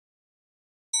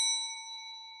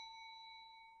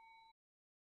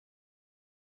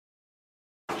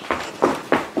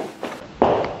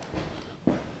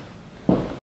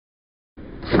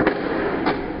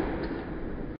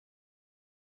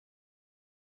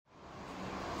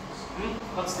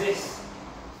What's this?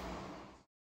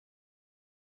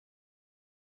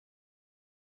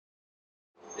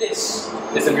 This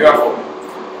is the Miraphone.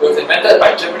 It was invented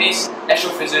by Germany's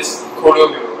astrophysicist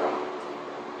Khye.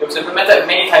 It was implemented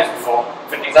many times before,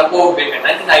 with an example being the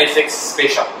 1996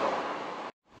 space shuttle.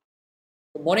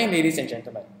 Good morning, ladies and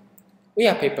gentlemen. We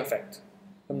are Paperfact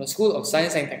from the School of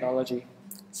Science and Technology,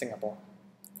 Singapore.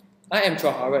 I am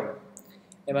Chua Hao Ren,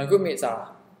 and my group mates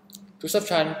are Joseph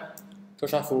Chan,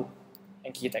 Chua Fu,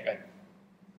 and Kee Teck En.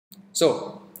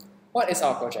 So, what is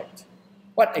our project?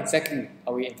 What exactly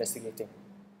are we investigating?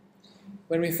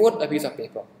 When we fold a piece of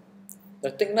paper,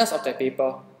 the thickness of that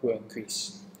paper will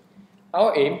increase.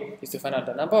 Our aim is to find out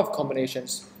the number of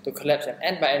combinations to collapse an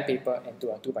n-by-n paper into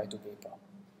a 2x2 paper.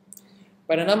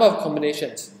 By the number of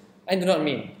combinations, I do not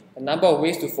mean the number of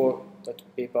ways to fold the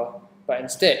paper, but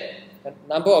instead, the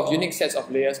number of unique sets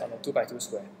of layers on a 2x2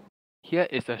 square. Here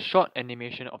is a short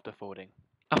animation of the folding.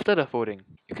 After the folding,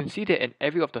 you can see that in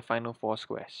every of the final 4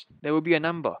 squares, there will be a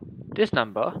number. This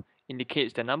number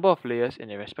indicates the number of layers in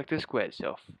the respective square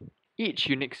itself. Each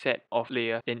unique set of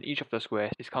layers in each of the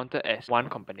squares is counted as one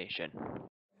combination.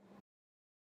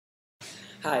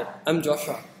 Hi, I'm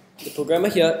Joshua, the programmer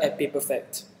here at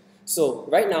Paperfact. So,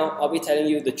 right now, I'll be telling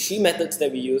you the 3 methods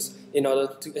that we use in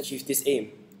order to achieve this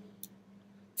aim.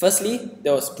 Firstly,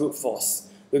 there was brute force,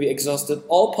 where we exhausted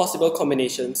all possible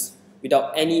combinations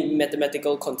without any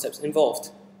mathematical concepts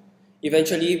involved.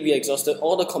 Eventually, we exhausted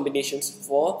all the combinations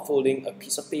for folding a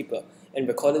piece of paper and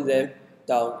recorded them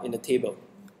down in a table.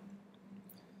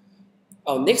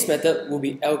 Our next method will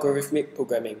be algorithmic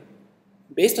programming.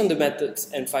 Based on the methods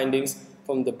and findings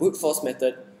from the brute force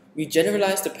method, we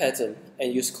generalize the pattern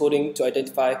and use coding to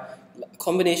identify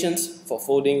combinations for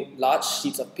folding large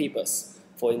sheets of papers,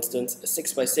 for instance a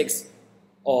 6x6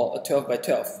 or a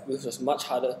 12x12, which was much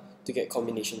harder to get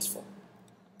combinations for.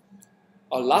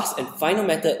 Our last and final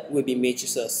method will be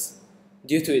matrices.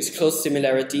 Due to its close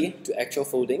similarity to actual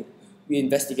folding, we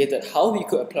investigated how we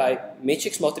could apply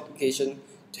matrix multiplication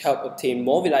to help obtain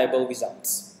more reliable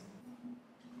results.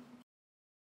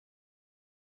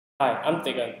 Hi, I'm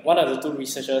Tegan, one of the 2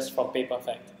 researchers from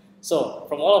Paperfact. So,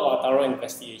 from all of our thorough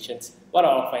investigations, what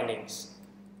are our findings?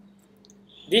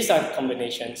 These are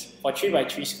combinations for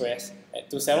 3x3 squares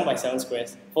to 7x7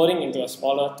 squares, folding into a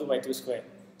smaller 2x2 square.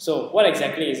 So, what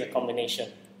exactly is a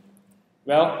combination?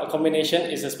 Well, a combination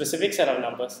is a specific set of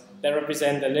numbers that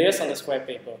represent the layers on the square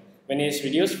paper when it is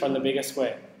reduced from the bigger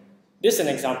square. This is an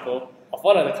example of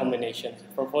one of the combinations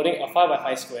from folding a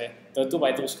 5x5 square to a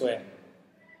 2x2 square.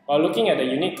 While looking at the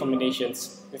unique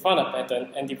combinations, we found a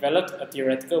pattern and developed a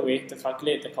theoretical way to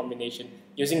calculate the combination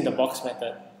using the box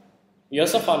method. We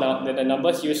also found out that the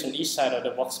numbers used on each side of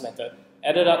the box method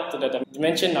added up to the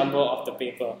dimension number of the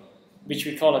paper, which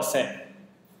we call a set.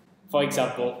 For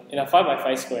example, in a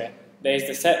 5x5 square, there is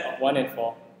the set of 1 and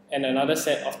 4 and another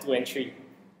set of 2 and 3.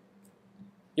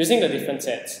 Using the different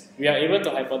sets, we are able to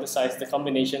hypothesize the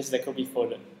combinations that could be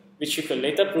folded, which we could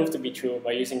later prove to be true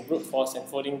by using brute force and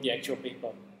folding the actual paper.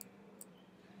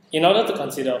 In order to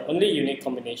consider only unique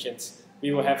combinations,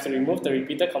 we will have to remove the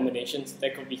repeated combinations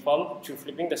that could be formed through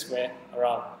flipping the square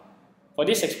around. For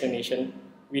this explanation,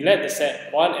 we let the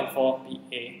set 1 and 4 be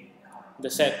A, the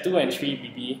set 2 and 3 be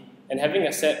B, and having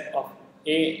a set of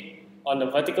A on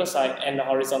the vertical side and the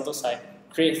horizontal side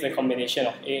creates the combination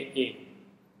of AA.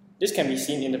 This can be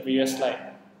seen in the previous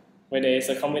slide, where there is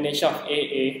a combination of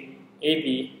AA,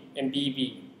 AB, and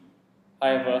BB.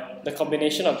 However, the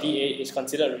combination of DA is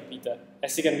considered repeated,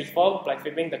 as it can be formed by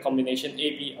flipping the combination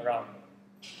AB around.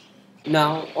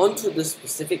 Now, on to the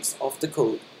specifics of the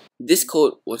code. This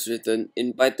code was written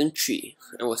in Python 3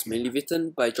 and was mainly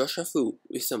written by Joshua Fu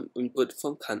with some input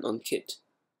from Khan on Kit.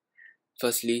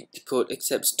 Firstly, the code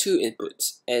accepts 2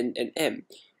 inputs, N and M,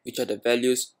 which are the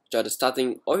values which are the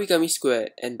starting origami square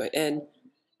N by N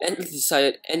and the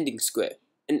desired ending square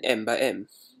N M by M.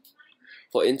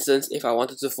 For instance, if I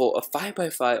wanted to fold a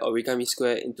 5x5 origami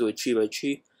square into a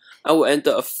 3x3, I will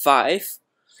enter a 5,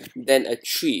 then a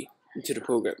 3 into the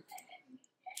program.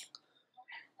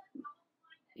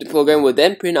 The program will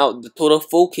then print out the total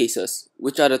fold cases,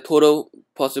 which are the total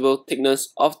possible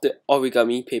thickness of the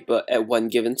origami paper at one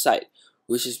given side,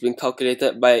 which has been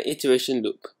calculated by an iteration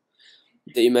loop.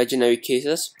 The imaginary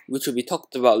cases, which will be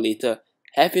talked about later,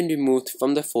 have been removed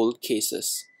from the fold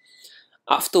cases.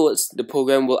 Afterwards, the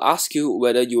program will ask you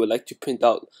whether you would like to print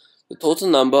out the total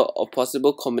number of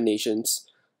possible combinations,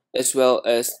 as well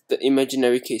as the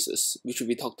imaginary cases, which will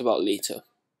be talked about later.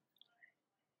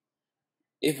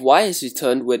 If Y is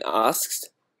returned when asked,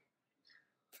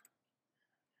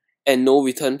 and no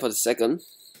return for the second,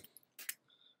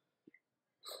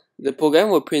 the program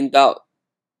will print out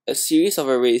a series of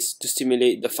arrays to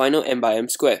simulate the final m by m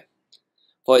square.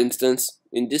 For instance,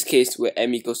 in this case where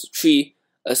m equals to 3,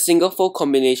 a single fold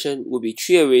combination would be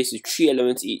 3 arrays with 3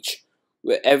 elements each,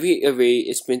 where every array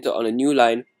is printed on a new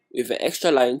line with an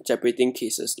extra line separating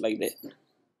cases like that.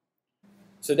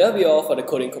 So that'll be all for the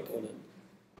coding component.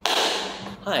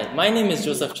 Hi, my name is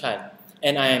Joseph Chan,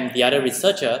 and I am the other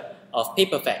researcher of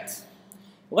PaperFacts.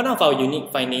 One of our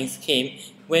unique findings came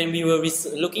when we were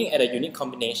looking at the unique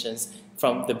combinations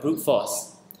from the brute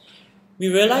force. We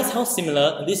realized how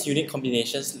similar these unique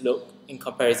combinations look in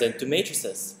comparison to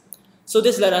matrices. So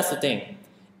this led us to think,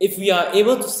 if we are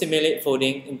able to simulate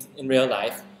folding in real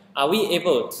life, are we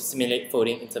able to simulate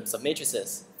folding in terms of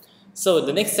matrices? So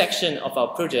the next section of our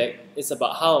project is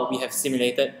about how we have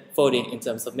simulated folding in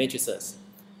terms of matrices.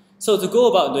 So to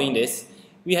go about doing this,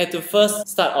 we had to first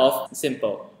start off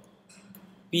simple.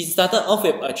 We started off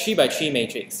with a 3x3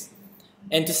 matrix.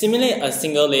 And to simulate a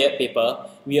single layered paper,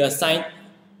 we assigned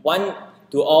 1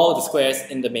 to all the squares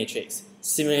in the matrix,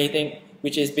 simulating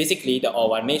which is basically the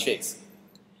all-one matrix.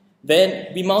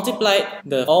 Then we multiplied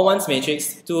the all-ones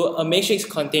matrix to a matrix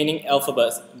containing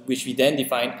alphabets, which we then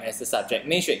define as the subject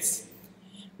matrix.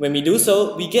 When we do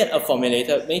so, we get a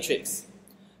formulated matrix.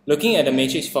 Looking at the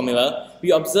matrix formula,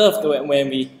 we observed that when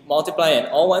we multiply an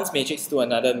all-ones matrix to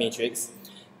another matrix,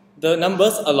 the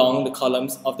numbers along the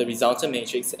columns of the resultant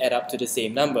matrix add up to the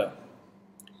same number.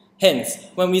 Hence,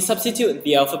 when we substitute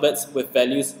the alphabets with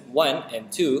values 1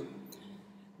 and 2,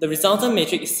 the resultant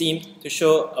matrix seemed to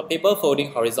show a paper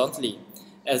folding horizontally,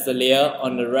 as the layer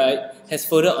on the right has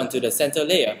folded onto the center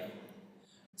layer.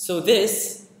 So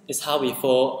this is how we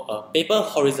fold a paper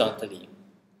horizontally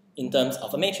in terms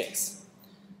of a matrix.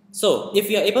 So if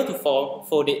we are able to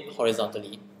fold it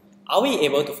horizontally, are we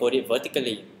able to fold it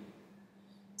vertically?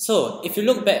 So if you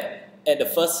look back at the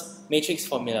first matrix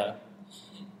formula,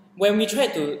 when we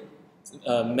tried to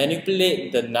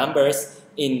manipulate the numbers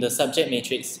in the subject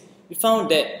matrix, we found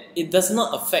that it does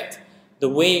not affect the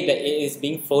way that it is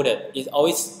being folded. It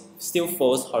always still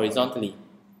folds horizontally.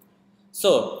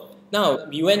 So now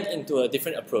we went into a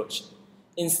different approach.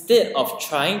 Instead of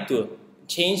trying to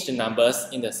change the numbers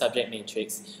in the subject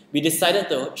matrix, we decided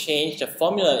to change the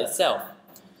formula itself.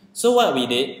 So what we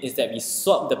did is that we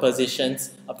swapped the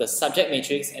positions of the subject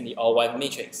matrix and the all-one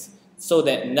matrix, so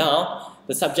that now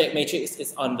the subject matrix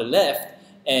is on the left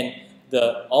and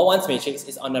the all-ones matrix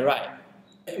is on the right.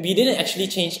 We didn't actually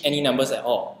change any numbers at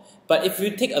all, but if you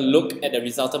take a look at the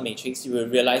resultant matrix, you will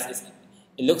realize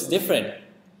it looks different.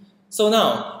 So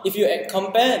now, if you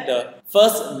compare the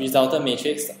first resultant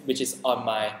matrix, which is on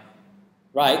my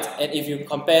right, and if you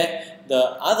compare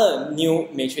the other new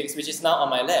matrix, which is now on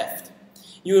my left,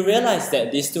 you will realize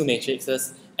that these two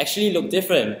matrices actually look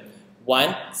different.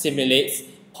 One simulates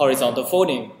horizontal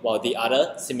folding, while the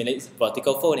other simulates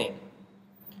vertical folding.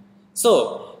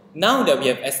 So now that we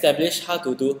have established how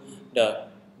to do the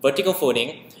vertical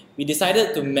folding, we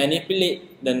decided to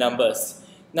manipulate the numbers.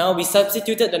 Now we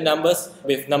substituted the numbers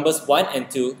with numbers 1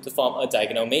 and 2 to form a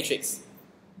diagonal matrix.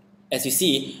 As you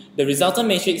see, the resultant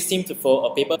matrix seemed to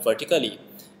fold a paper vertically,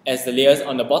 as the layers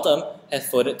on the bottom have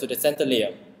folded to the center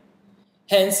layer.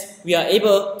 Hence, we are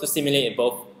able to simulate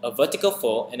both a vertical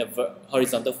fold and a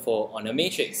horizontal fold on a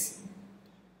matrix.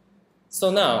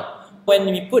 So now, when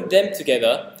we put them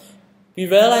together, we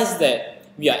realize that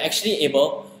we are actually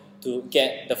able to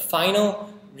get the final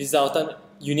resultant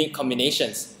unique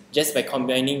combinations just by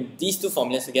combining these two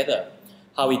formulas together.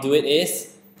 How we do it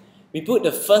is, we put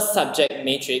the first subject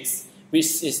matrix,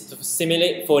 which is to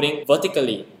simulate folding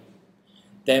vertically.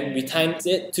 Then we times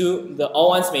it to the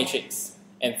all-ones matrix.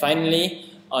 And finally,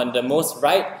 on the most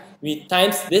right, we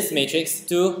times this matrix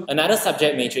to another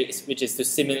subject matrix, which is to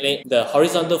simulate the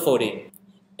horizontal folding.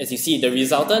 As you see, the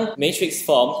resultant matrix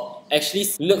form actually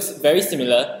looks very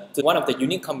similar to one of the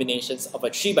unique combinations of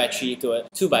a 3x3 to a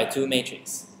 2x2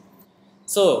 matrix.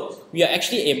 So we are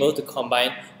actually able to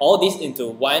combine all these into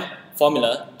one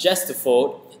formula just to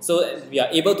fold, so that we are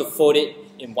able to fold it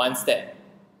in one step.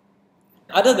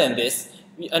 Other than this,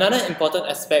 another important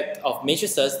aspect of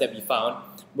matrices that we found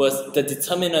was the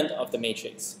determinant of the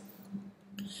matrix.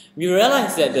 We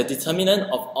realized that the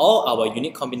determinant of all our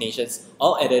unique combinations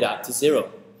all added up to 0.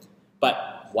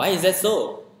 But why is that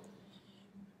so?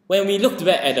 When we looked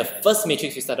back at the first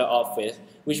matrix we started off with,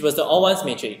 which was the all-ones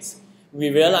matrix, we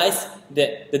realized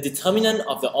that the determinant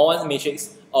of the all-ones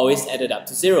matrix always added up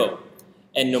to 0.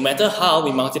 And no matter how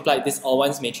we multiplied this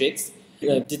all-ones matrix,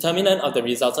 the determinant of the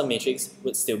resultant matrix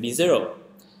would still be 0.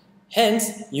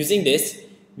 Hence, using this,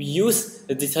 we use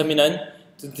the determinant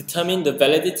to determine the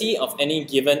validity of any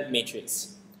given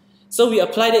matrix. So we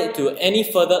applied it to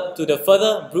the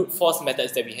further brute force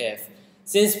methods that we have.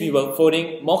 Since we were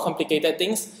folding more complicated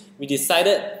things, we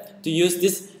decided to use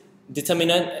this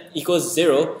determinant equals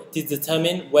 0 to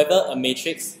determine whether a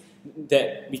matrix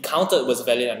that we counted was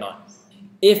valid or not.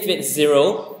 If it's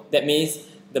 0, that means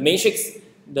the matrix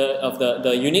of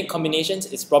the unique combinations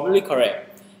is probably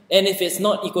correct. And if it's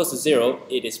not equal to 0,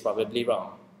 it is probably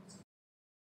wrong.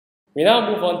 We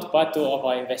now move on to part 2 of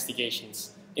our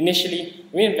investigations. Initially,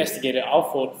 we investigated our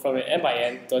fold from an n by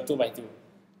n to a 2 by 2.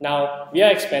 Now, we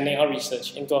are expanding our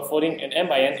research into folding an n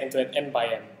by n into an m by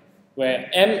m, where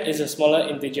m is a smaller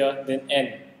integer than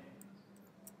n.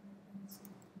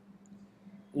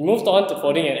 We moved on to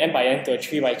folding an n by n to a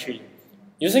 3 by 3.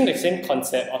 Using the same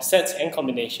concept of sets and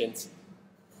combinations,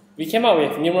 we came up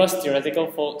with numerous theoretical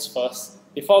folds first,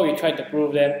 before we tried to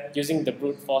prove them using the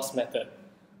brute force method.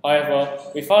 However,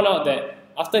 we found out that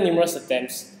after numerous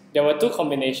attempts, there were 2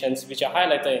 combinations which are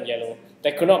highlighted in yellow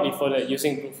that could not be folded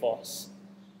using brute force.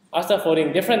 After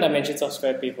folding different dimensions of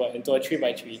square paper into a 3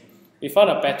 by 3, we found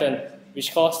a pattern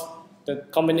which caused the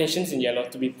combinations in yellow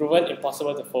to be proven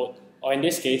impossible to fold, or in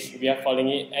this case, we are calling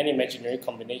it an imaginary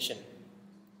combination.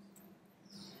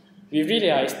 We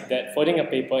realized that folding a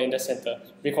paper in the center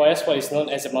requires what is known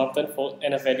as a mountain fold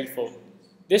and a valley fold.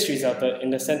 This resulted in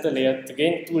the center layer to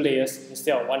gain 2 layers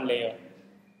instead of 1 layer.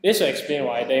 This will explain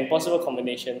why the impossible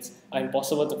combinations are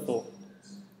impossible to fold.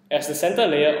 As the center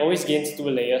layer always gains 2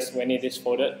 layers when it is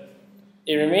folded,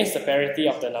 it remains the parity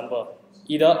of the number,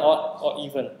 either odd or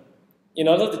even. In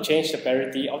order to change the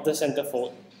parity of the center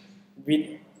fold,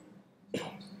 we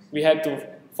had to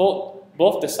fold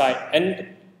both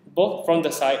from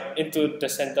the side into the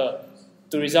center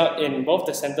to result in both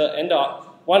the center and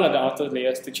one of the outer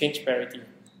layers to change parity.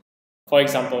 For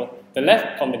example, the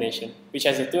left combination, which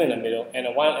has a 2 in the middle and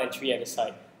a 1 and 3 at the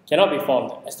side, cannot be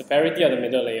formed as the parity of the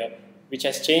middle layer, which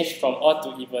has changed from odd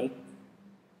to even,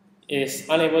 is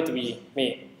unable to be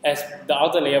made, as the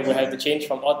outer layer will have to change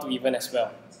from odd to even as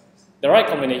well. The right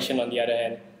combination, on the other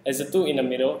hand, has a 2 in the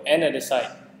middle and at the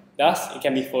side. Thus, it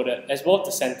can be folded as both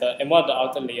the center and one of the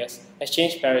outer layers has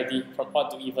changed parity from odd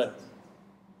to even.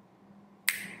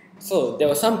 So, there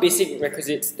were some basic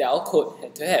requisites that our code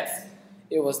had to have.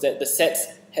 It was that the sets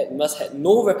must have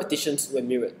no repetitions when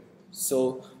mirrored.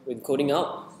 So, when coding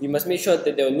out, we must make sure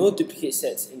that there were no duplicate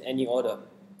sets in any order.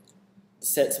 The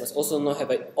sets must also not have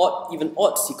an even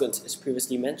odd sequence as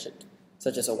previously mentioned,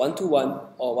 such as a 1 2 1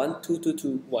 or 1 2 2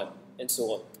 2 1, and so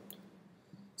on.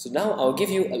 So now I'll give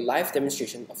you a live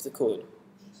demonstration of the code.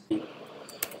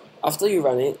 After you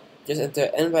run it, just enter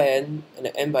n by n and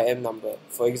an m by m number.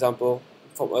 For example,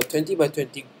 from a 20 by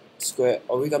 20 square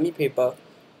origami paper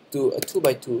to a 2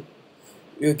 by 2,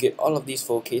 we'll get all of these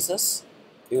 4 cases,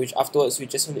 in which afterwards we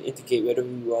just want to indicate whether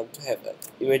we want to have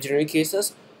imaginary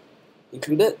cases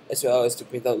included, as well as to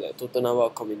print out the total number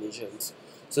of combinations.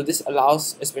 So this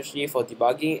allows, especially for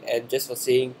debugging and just for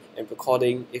saying and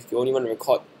recording, if you only want to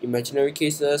record imaginary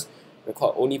cases,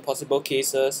 record only possible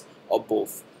cases, or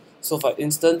both. So for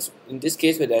instance, in this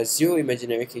case where there are 0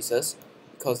 imaginary cases,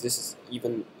 because this is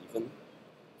even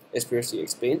as previously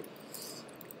explained,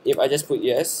 if I just put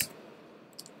yes,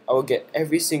 I will get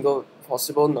every single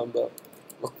possible number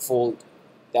of fold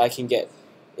that I can get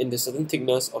in the certain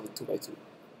thickness of a 2 by 2.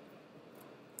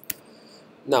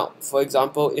 Now, for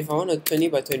example, if I want a 20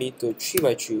 by 20 to a 3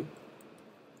 by 3,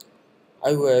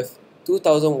 I will have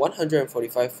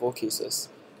 2,145 4 cases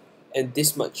and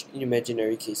this much in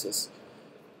imaginary cases.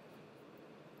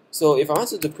 So if I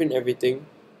wanted to print everything,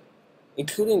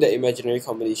 including the imaginary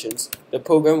combinations, the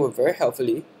program will very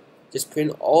helpfully just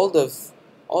print all the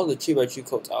 3 by 3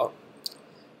 codes out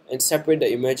and separate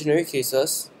the imaginary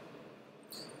cases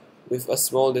with a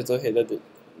small little header that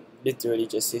literally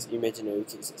just says imaginary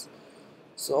cases.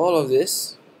 So all of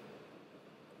this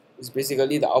is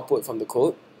basically the output from the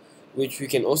code, which we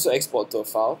can also export to a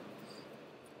file,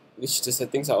 which the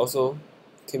settings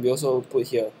can be also put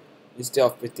here instead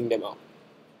of printing them out.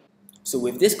 So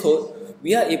with this code,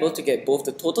 we are able to get both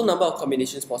the total number of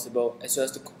combinations possible as well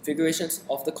as the configurations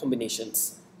of the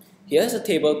combinations. Here's a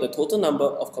table of the total number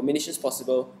of combinations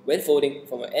possible when folding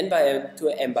from an n by m to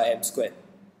an m by m squared.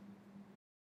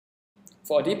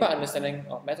 For a deeper understanding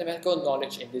of mathematical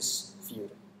knowledge in this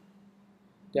field,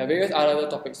 there are various other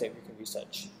topics that we can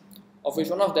research, of which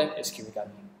one of them is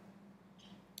kirigami.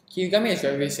 Kirigami is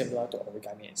very similar to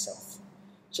origami itself,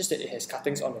 just that it has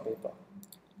cuttings on the paper.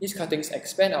 These cuttings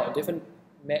expand out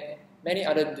many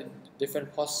other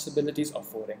different possibilities of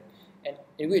folding, and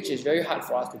in which it's very hard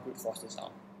for us to brute force this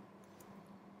out.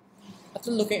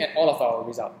 After looking at all of our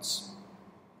results,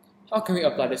 how can we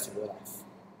apply this to real life?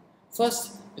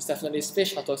 First is definitely space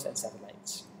shuttles and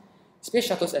satellites. Space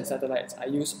shuttles and satellites are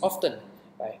used often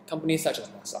by companies such as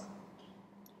NASA.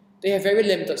 They have very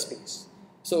limited space,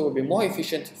 so it will be more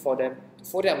efficient for them to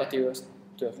fold their materials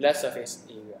to have less surface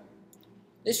area.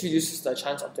 This reduces the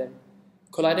chance of them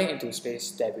colliding into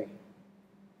space debris.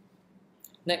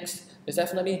 Next is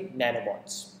definitely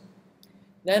nanobots.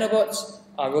 Nanobots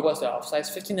are robots that are of size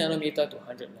 50 nanometer to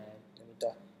 100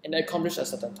 nanometer and they accomplish a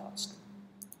certain task.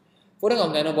 Folding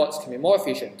of nanobots can be more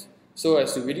efficient so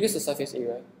as to reduce the surface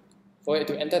area for it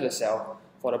to enter the cell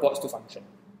for the bots to function.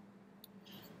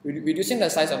 Reducing the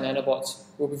size of nanobots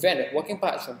will prevent the working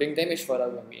parts from being damaged further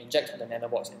when we inject the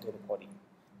nanobots into the body.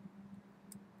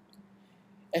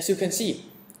 As you can see,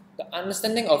 the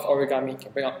understanding of origami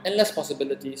can bring out endless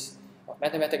possibilities of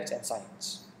mathematics and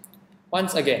science.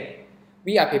 Once again,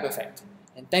 we are PaperFact,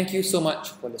 and thank you so much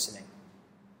for listening.